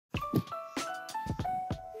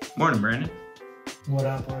Morning, Brandon. What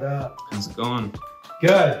up, what up? How's it going?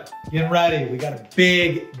 Good, getting ready. We got a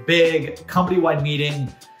big company-wide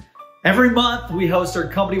meeting. Every month we host our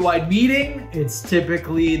company-wide meeting. It's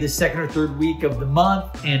typically the second or third week of the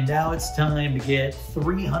month, and now it's time to get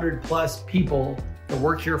 300 plus people that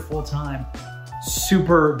work here full time.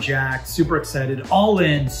 Super jacked, super excited, all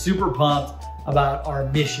in, super pumped about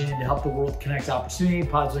our mission to help the world connect opportunity,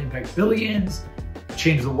 positively impact billions,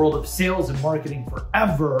 change the world of sales and marketing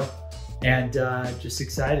forever. And just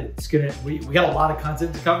excited. We got a lot of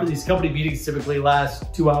content to cover. These company meetings typically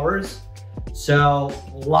last 2 hours. So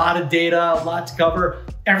a lot of data, a lot to cover.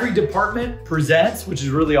 Every department presents, which is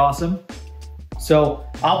really awesome. So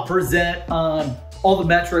I'll present on all the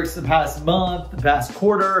metrics the past month, the past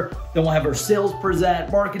quarter. Then we'll have our sales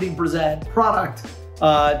present, marketing present, product,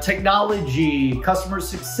 technology, customer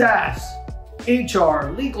success,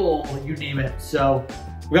 HR, legal, you name it. So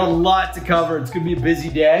we got a lot to cover. It's gonna be a busy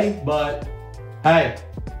day, but hey,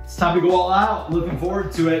 it's time to go all out. Looking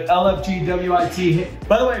forward to it. LFGWIT.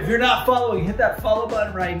 By the way, if you're not following, hit that follow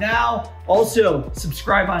button right now. Also,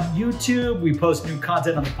 subscribe on YouTube. We post new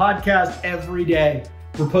content on the podcast every day.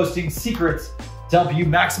 We're posting secrets to help you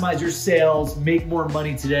maximize your sales, make more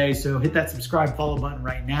money today. So hit that subscribe, follow button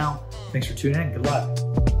right now. Thanks for tuning in. Good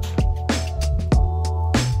luck.